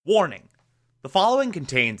Warning: the following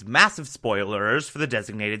contains massive spoilers for the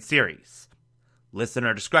designated series.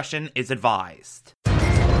 Listener discretion is advised.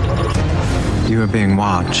 You are being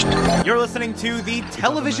watched. You're listening to the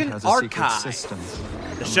Television Archive,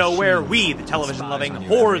 the show where we, the television-loving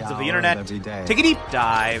hordes of the internet, take a deep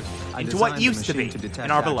dive into what used to be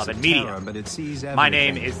in our beloved media. My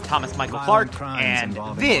name is Thomas Michael Clark, and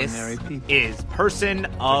this is Person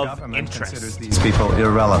of Interest. These people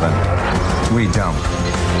irrelevant. We don't.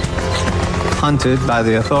 Hunted by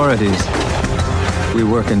the authorities. We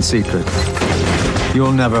work in secret.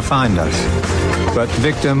 You'll never find us. But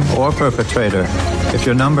victim or perpetrator, if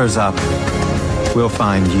your number's up, we'll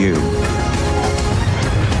find you.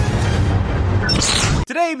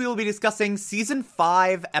 Today we will be discussing Season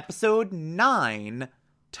 5, Episode 9,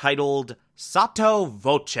 titled Sotto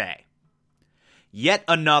Voce. Yet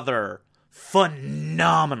another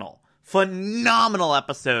phenomenal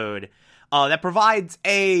episode that provides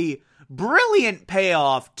a brilliant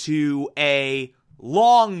payoff to a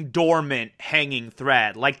long dormant hanging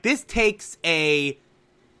thread. Like, this takes a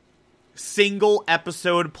single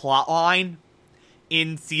episode plotline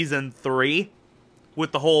in Season 3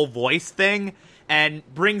 with the whole voice thing and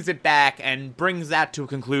brings it back and brings that to a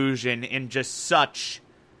conclusion in just such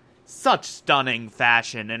stunning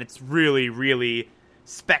fashion, and it's really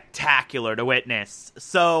spectacular to witness.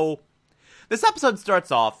 So this episode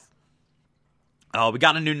starts off, we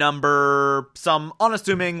got a new number, some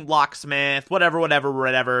unassuming locksmith,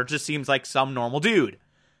 whatever, just seems like some normal dude.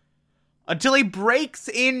 Until he breaks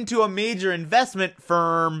into a major investment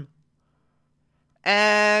firm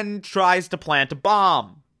and tries to plant a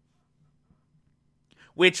bomb.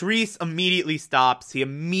 Which Reese immediately stops. He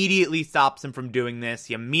immediately stops him from doing this.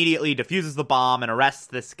 He immediately defuses the bomb and arrests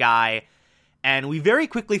this guy. And we very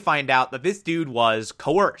quickly find out that this dude was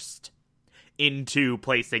coerced into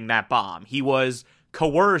placing that bomb. He was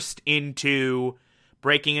coerced into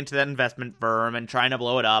breaking into that investment firm and trying to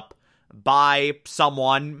blow it up by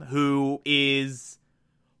someone who is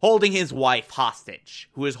holding his wife hostage,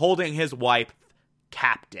 who is holding his wife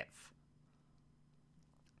captive,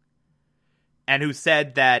 and who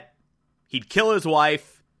said that he'd kill his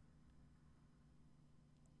wife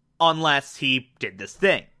unless he did this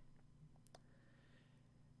thing.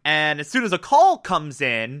 And as soon as a call comes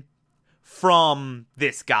in from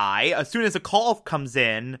this guy, as soon as a call comes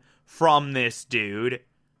in from this dude,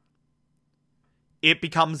 it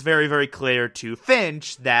becomes very clear to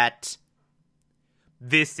Finch that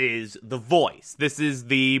this is the voice. This is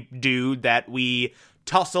the dude that we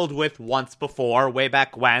tussled with once before, way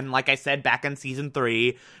back when, like I said, back in Season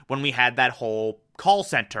 3, when we had that whole call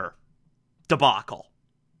center debacle.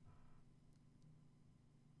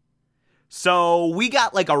 So we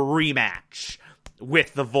got like a rematch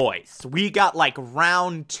with the voice. We got like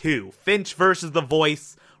round 2. Finch versus the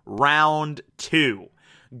voice, round 2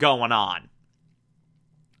 going on.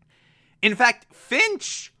 In fact,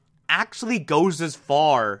 Finch actually goes as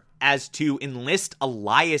far as to enlist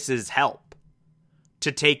Elias's help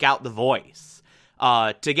to take out the voice.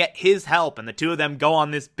 To get his help, and the two of them go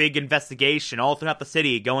on this big investigation all throughout the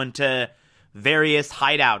city, going to various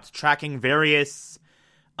hideouts, tracking various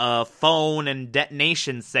phone and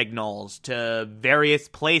detonation signals to various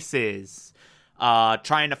places,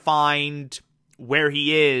 trying to find where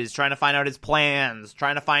he is, trying to find out his plans,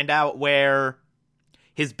 trying to find out where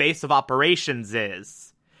his base of operations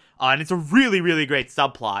is. And it's a really great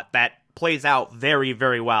subplot that plays out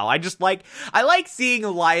very well. I like seeing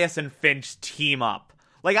Elias and Finch team up.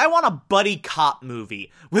 Like, I want a buddy cop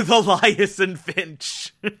movie with Elias and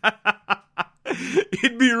Finch.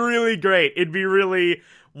 It'd be really great. It'd be really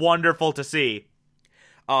wonderful to see.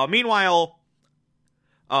 Meanwhile,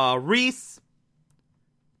 Reese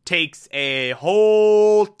takes a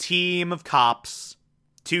whole team of cops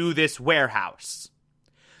to this warehouse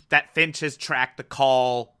that Finch has tracked the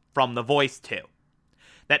call from the voice to.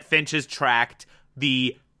 That Finch has tracked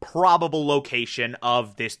the probable location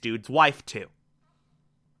of this dude's wife to.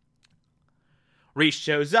 Reese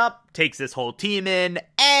shows up, takes this whole team in,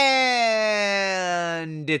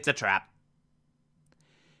 and it's a trap.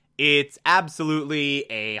 It's absolutely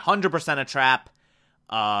 100% a trap.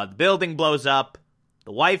 The building blows up.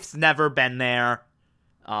 The wife's never been there.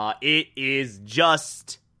 It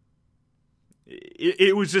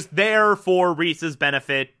was just there for Reese's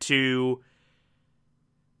benefit to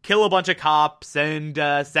kill a bunch of cops and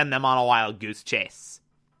send them on a wild goose chase.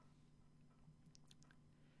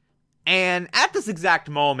 And at this exact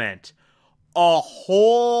moment, a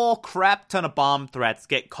whole crap ton of bomb threats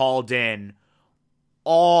get called in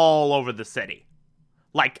all over the city.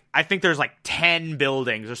 Like, I think there's like 10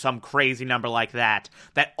 buildings or some crazy number like that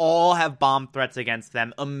all have bomb threats against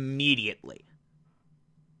them immediately.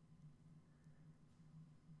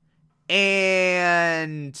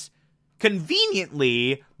 And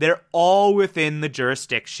conveniently, they're all within the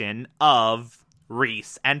jurisdiction of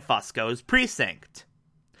Reese and Fusco's precinct.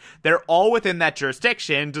 They're all within that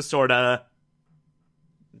jurisdiction to sort of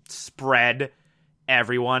spread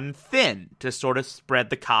everyone thin, to sort of spread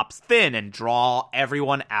the cops thin and draw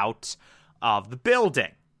everyone out of the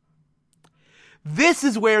building. This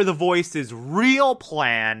is where the Voice's real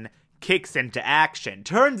plan kicks into action.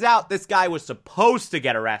 Turns out this guy was supposed to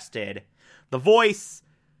get arrested. The Voice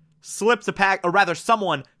slips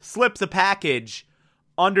someone slips a package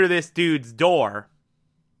under this dude's door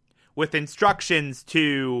with instructions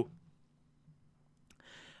to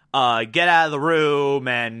get out of the room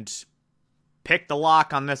and pick the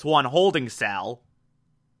lock on this one holding cell,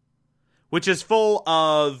 which is full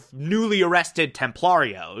of newly arrested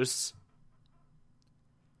Templarios.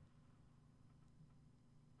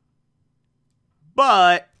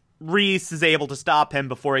 But Reese is able to stop him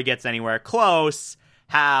before he gets anywhere close.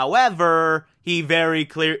 However, he very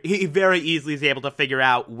easily is able to figure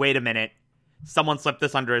out, wait a minute, someone slipped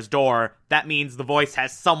this under his door. That means the Voice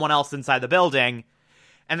has someone else inside the building.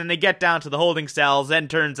 And then they get down to the holding cells, and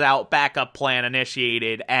turns out backup plan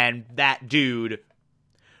initiated, and that dude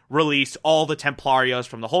released all the Templarios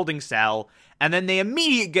from the holding cell, and then they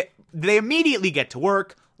immediately get to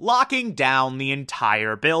work locking down the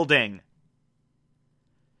entire building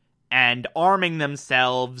and arming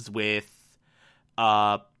themselves with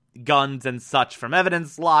guns and such from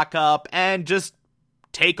evidence lockup, and just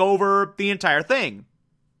take over the entire thing.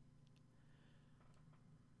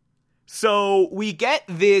 So we get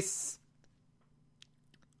this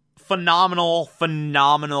phenomenal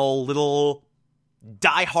little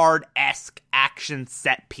Die Hard-esque action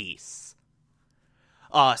set piece.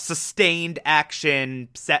 Sustained action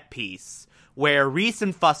set piece where Reese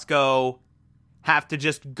and Fusco have to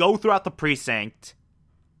just go throughout the precinct,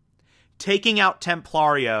 taking out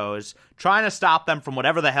Templarios, trying to stop them from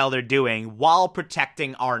whatever the hell they're doing while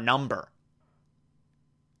protecting our number.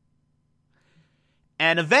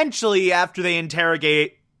 And eventually, after they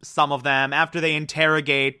interrogate some of them, after they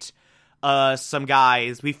interrogate some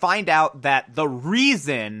guys, we find out that the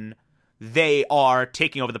reason they are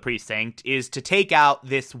taking over the precinct is to take out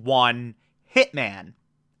this one hitman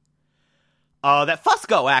that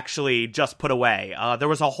Fusco actually just put away. There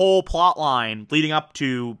was a whole plot line leading up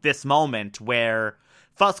to this moment where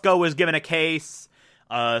Fusco was given a case.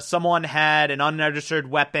 Someone had an unregistered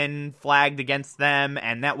weapon flagged against them,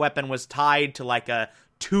 and that weapon was tied to like a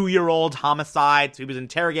 2-year-old homicide. So he was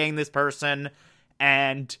interrogating this person,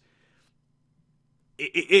 and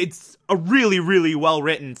it's a really, really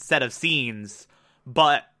well-written set of scenes.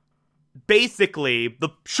 But basically, the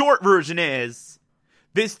short version is,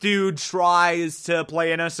 this dude tries to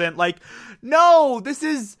play innocent, like, no, this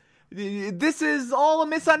is all a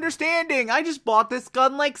misunderstanding. I just bought this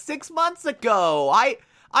gun like 6 months ago.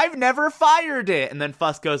 I've never fired it. And then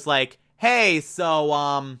Fusco's like, hey, so,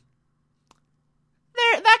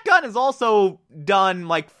 that gun has also done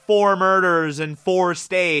like 4 murders in 4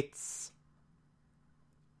 states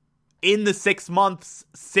in the 6 months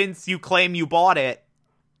since you claim you bought it.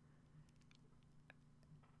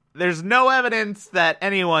 There's no evidence that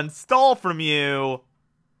anyone stole from you.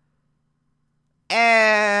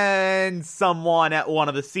 And someone at one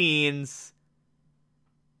of the scenes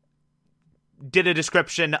did a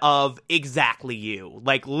description of exactly you.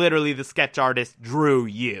 Like, literally, the sketch artist drew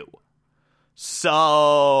you.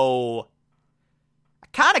 So, I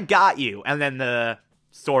kind of got you. And then the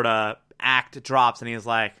sort of act drops, and he's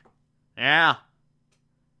like, yeah,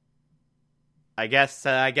 I guess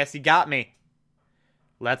you got me.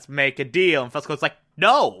 Let's make a deal. And Fusco's like,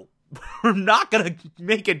 no, we're not going to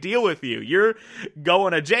make a deal with you. You're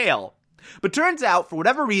going to jail. But turns out, for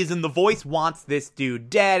whatever reason, the Voice wants this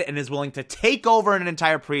dude dead and is willing to take over an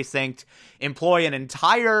entire precinct, employ an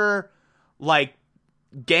entire, like,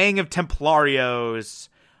 gang of Templarios,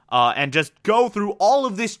 and just go through all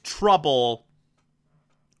of this trouble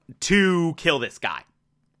to kill this guy.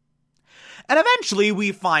 And eventually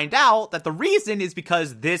we find out that the reason is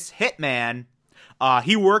because this hitman,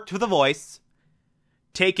 he worked for the Voice,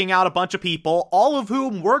 taking out a bunch of people, all of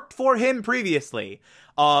whom worked for him previously.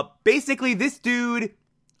 Basically, this dude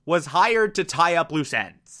was hired to tie up loose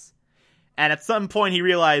ends. And at some point he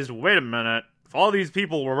realized, wait a minute, if all these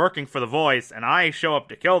people were working for the Voice and I show up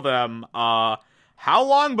to kill them, how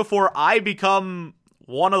long before I become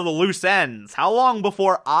one of the loose ends? How long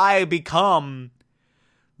before I become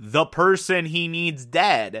the person he needs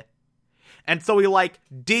dead? And so he,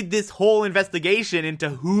 did this whole investigation into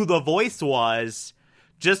who the voice was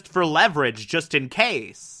just for leverage, just in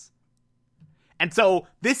case. And so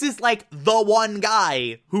this is, the one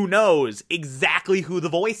guy who knows exactly who the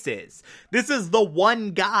voice is. This is the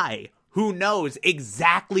one guy who knows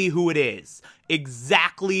exactly who it is.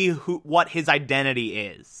 Exactly what his identity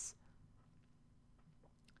is.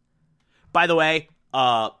 By the way,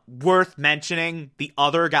 worth mentioning, the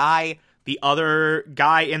other guy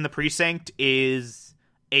in the precinct is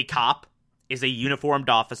a cop, is a uniformed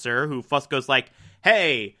officer who Fusco's like,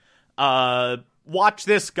 hey, watch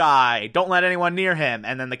this guy, don't let anyone near him.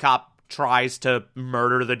 And then the cop tries to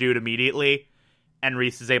murder the dude immediately, and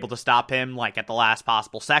Reese is able to stop him, at the last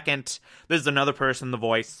possible second. This is another person the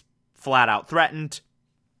voice flat out threatened.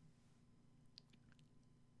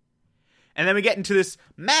 And then we get into this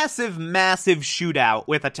massive, massive shootout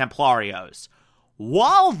with the Templarios.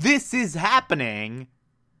 While this is happening,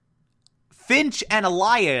 Finch and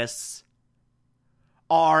Elias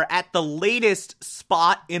are at the latest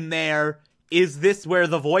spot in their "Is this where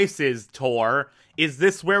the voice is?" tour. Is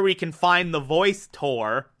this where we can find the voice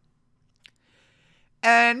tour?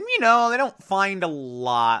 And, they don't find a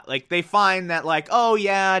lot. They find that, oh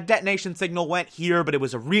yeah, detonation signal went here, but it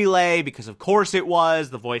was a relay, because of course it was.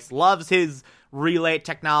 The voice loves his relay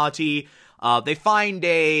technology. They find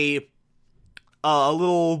a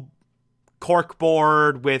little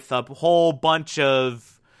corkboard with a whole bunch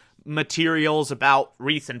of materials about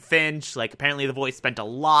Reese and Finch. Apparently the voice spent a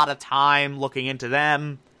lot of time looking into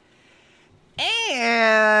them.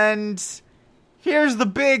 And here's the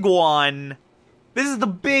big one. This is the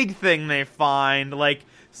big thing they find.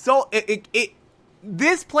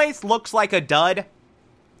 This place looks like a dud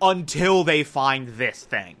until they find this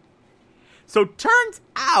thing. So turns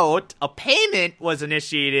out a payment was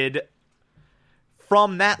initiated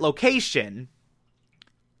from that location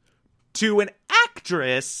to an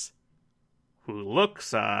actress who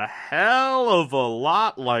looks a hell of a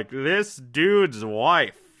lot like this dude's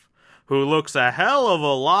wife. Who looks a hell of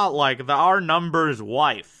a lot like our number's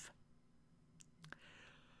wife.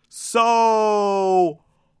 So,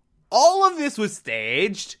 all of this was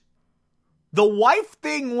staged. The wife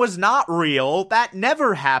thing was not real. That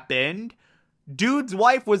never happened. Dude's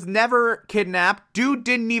wife was never kidnapped. Dude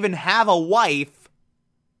didn't even have a wife.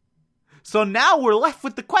 So now we're left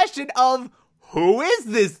with the question of, who is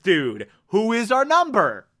this dude? Who is our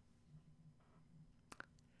number?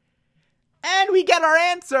 And we get our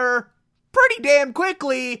answer pretty damn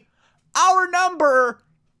quickly. Our number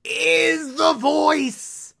is the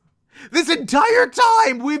voice. This entire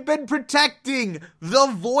time, we've been protecting the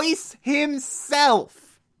voice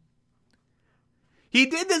himself. He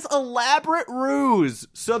did this elaborate ruse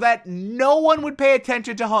so that no one would pay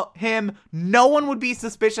attention to him, no one would be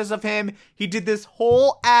suspicious of him. He did this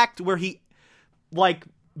whole act where he,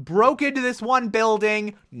 broke into this one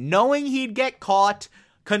building, knowing he'd get caught,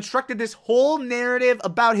 constructed this whole narrative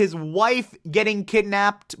about his wife getting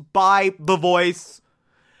kidnapped by the voice,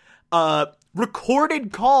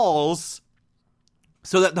 recorded calls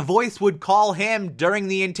so that the voice would call him during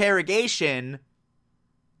the interrogation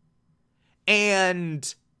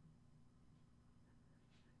and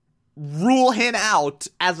rule him out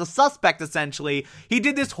as a suspect, essentially. He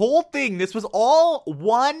did this whole thing. This was all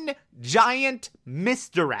one giant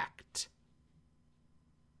misdirect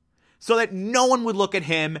so that no one would look at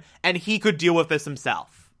him and he could deal with this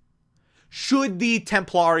himself, should the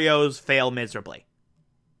Templarios fail miserably.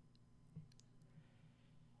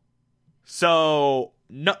 So,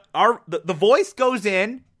 the voice goes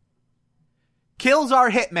in, kills our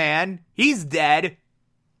hitman, he's dead,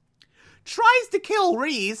 tries to kill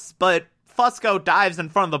Reese, but Fusco dives in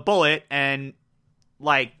front of the bullet, and,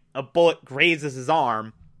 a bullet grazes his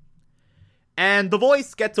arm, and the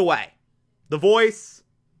voice gets away. The voice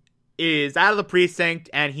is out of the precinct,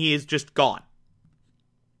 and he is just gone.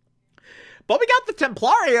 But we got the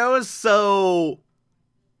Templarios, so...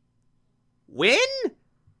 win?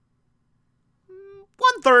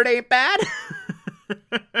 1/3 ain't bad.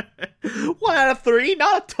 1 out of 3,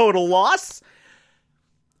 not a total loss.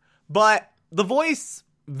 But the voice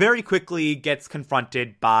very quickly gets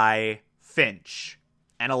confronted by Finch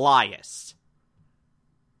and Elias,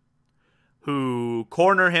 who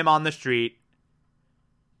corner him on the street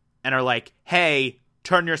and are like, hey,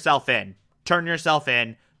 turn yourself in. Turn yourself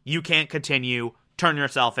in. You can't continue. Turn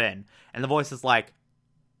yourself in. And the voice is like,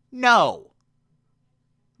 no.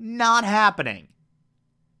 Not happening.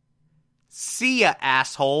 See ya,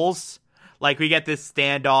 assholes. We get this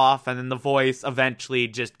standoff, and then the voice eventually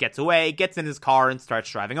just gets away, gets in his car, and starts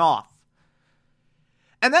driving off.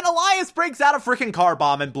 And then Elias breaks out a freaking car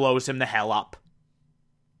bomb and blows him the hell up.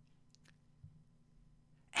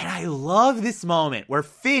 And I love this moment where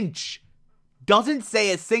Finch doesn't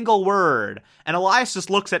say a single word, and Elias just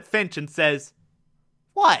looks at Finch and says,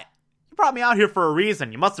 "What? You brought me out here for a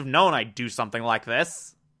reason. You must have known I'd do something like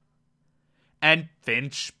this." And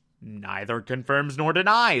Finch neither confirms nor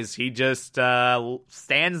denies. He just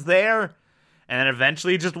stands there and then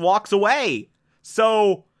eventually just walks away.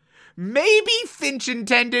 So maybe Finch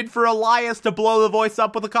intended for Elias to blow the voice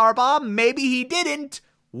up with a car bomb. Maybe he didn't.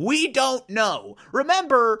 We don't know.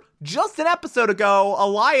 Remember, just an episode ago,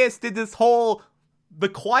 Elias did this whole "the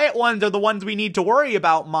quiet ones are the ones we need to worry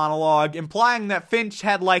about" monologue, implying that Finch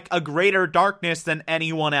had like a greater darkness than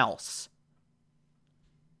anyone else.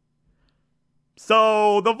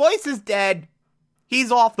 So the voice is dead. He's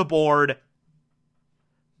off the board.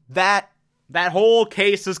 That whole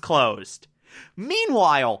case is closed.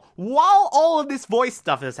 Meanwhile, while all of this voice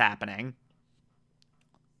stuff is happening,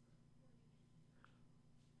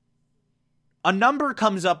 a number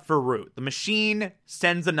comes up for Root. The machine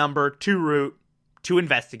sends a number to Root to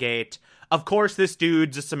investigate. Of course, this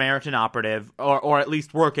dude's a Samaritan operative, or at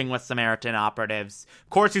least working with Samaritan operatives. Of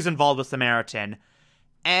course, he's involved with Samaritan.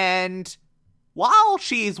 And while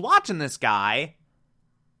she's watching this guy,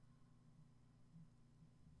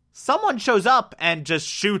 someone shows up and just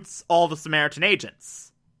shoots all the Samaritan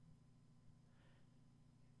agents.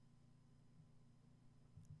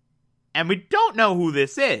 And we don't know who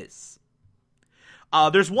this is.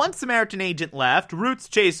 There's one Samaritan agent left. Root's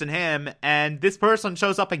chasing him, and this person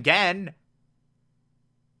shows up again,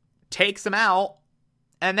 takes him out,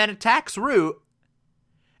 and then attacks Root.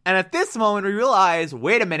 And at this moment, we realize,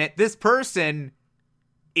 wait a minute, this person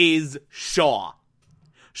is Shaw.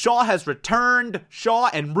 Shaw has returned. Shaw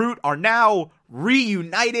and Root are now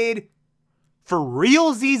reunited for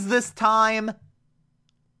realsies this time.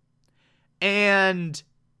 And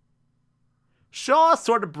Shaw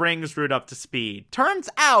sort of brings Root up to speed. Turns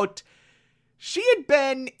out, she had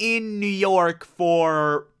been in New York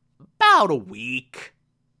for about a week.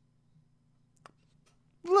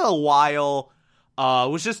 A little while.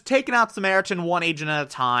 Was just taking out Samaritan one agent at a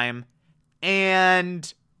time.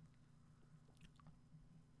 And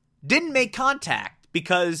didn't make contact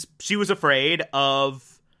because she was afraid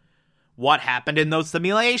of what happened in those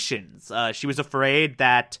simulations. She was afraid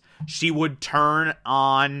that she would turn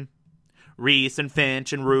on Reese and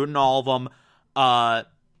Finch and Root and all of them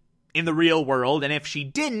in the real world, and if she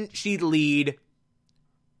didn't, she'd lead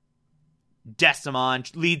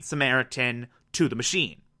Decimon, lead Samaritan to the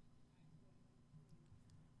machine.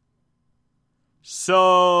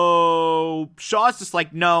 So Shaw's just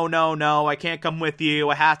like, no, I can't come with you.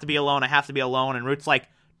 I have to be alone. And Root's like,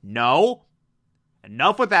 no,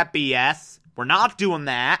 enough with that BS. We're not doing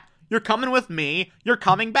that. You're coming with me. You're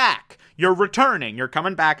coming back. You're returning. You're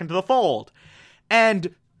coming back into the fold.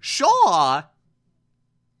 And Shaw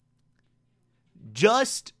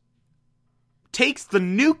just takes the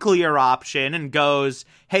nuclear option and goes,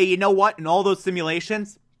 hey, you know what? In all those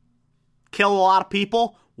simulations, kill a lot of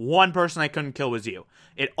people. One person I couldn't kill was you.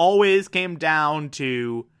 It always came down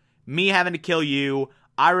to me having to kill you.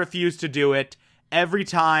 I refused to do it. Every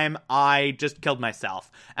time I just killed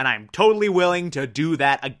myself. And I'm totally willing to do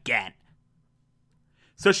that again.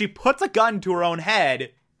 So she puts a gun to her own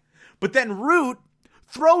head, but then Root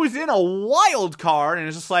throws in a wild card and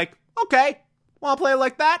is just like, okay, wanna play it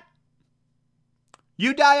like that?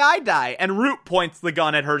 You die, I die. And Root points the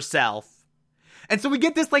gun at herself. And so we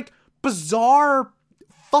get this like bizarre,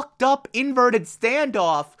 fucked up, inverted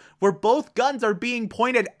standoff where both guns are being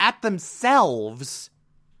pointed at themselves.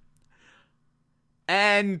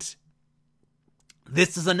 And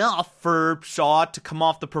this is enough for Shaw to come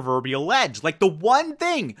off the proverbial ledge. Like the one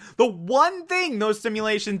thing those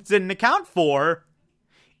simulations didn't account for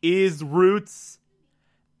is Root's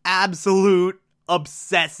absolute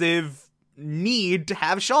obsessive need to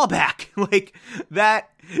have Shaw back. Like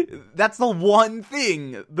that's the one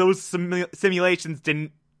thing those simulations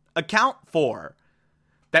didn't account for.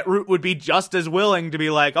 That Root would be just as willing to be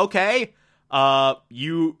like, okay,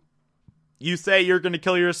 you say you're going to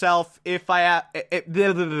kill yourself if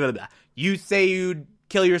you say you'd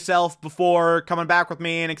kill yourself before coming back with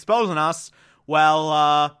me and exposing us.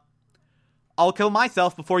 Well, I'll kill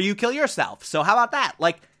myself before you kill yourself. So how about that?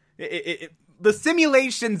 Like, the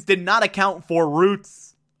simulations did not account for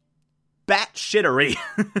Root's batshittery,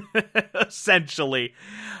 essentially.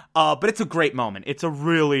 But it's a great moment. It's a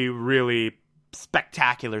really, really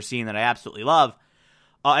spectacular scene that I absolutely love.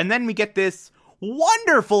 And then we get this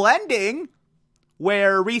wonderful ending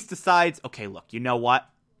where Reese decides, okay, look, you know what?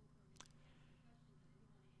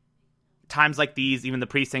 Times like these, even the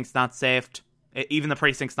precinct's not safe.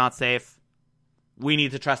 We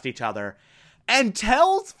need to trust each other. and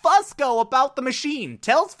tells Fusco about the machine.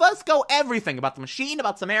 Tells Fusco everything about the machine,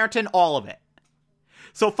 about Samaritan, all of it.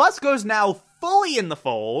 So Fusco's now fully in the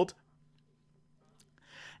fold.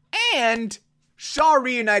 And Shaw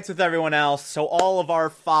reunites with everyone else, so all of our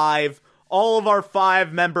five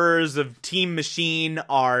members of Team Machine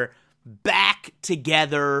are back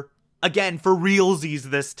together, again, for realsies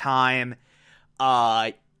this time,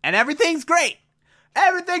 and everything's great.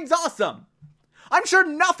 Everything's awesome. I'm sure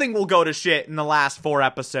nothing will go to shit in the last 4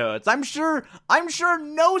 episodes. I'm sure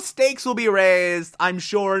no stakes will be raised. I'm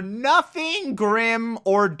sure nothing grim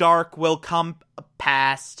or dark will come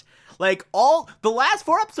past. Like, all the last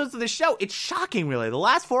 4 episodes of this show, it's shocking, really. The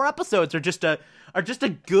last 4 episodes are just a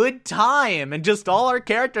good time, and just all our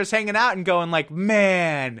characters hanging out and going like,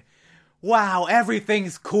 man, wow,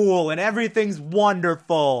 everything's cool and everything's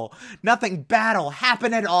wonderful. Nothing bad will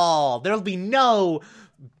happen at all. There'll be no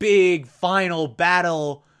big final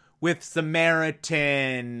battle with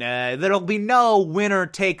Samaritan. There'll be no winner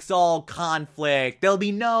takes all conflict. There'll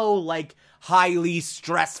be no, like, highly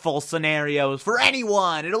stressful scenarios for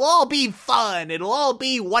anyone. It'll all be fun. It'll all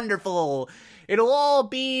be wonderful. It'll all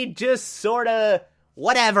be just sort of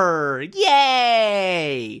whatever.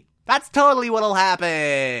 Yay! That's totally what'll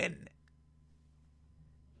happen.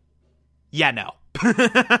 Yeah, no.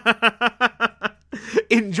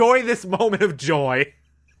 Enjoy this moment of joy.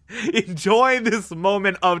 Enjoy this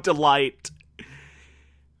moment of delight.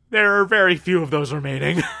 There are very few of those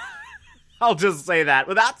remaining. I'll just say that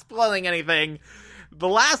without spoiling anything. The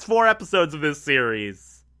last 4 episodes of this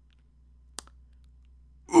series.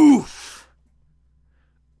 Oof,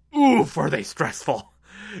 are they stressful.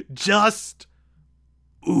 Just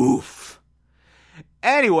oof.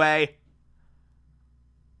 Anyway,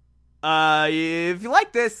 if you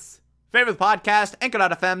like this, favorite the podcast,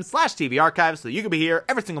 anchor.fm/TV archives, so you can be here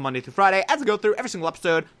every single Monday through Friday as I go through every single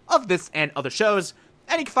episode of this and other shows.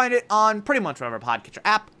 And you can find it on pretty much whatever podcatcher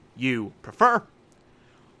app you prefer.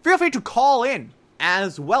 Feel free to call in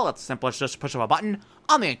as well. It's simple as just push of a button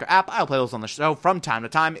on the Anchor app. I'll play those on the show from time to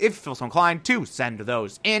time if you feel so inclined to send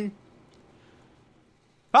those in.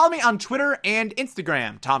 Follow me on Twitter and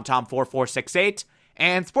Instagram, TomTom4468,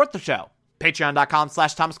 and support the show.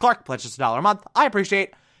 Patreon.com/Thomas Clark. Pledge just $1 a month. I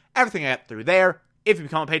appreciate everything I get through there. If you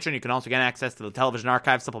become a patron, you can also get access to the Television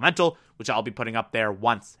Archive Supplemental, which I'll be putting up there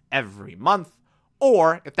once every month.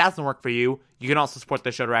 Or, if that doesn't work for you, you can also support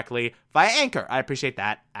the show directly via Anchor. I appreciate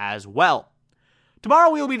that as well.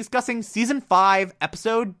 Tomorrow we will be discussing Season 5,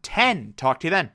 Episode 10. Talk to you then.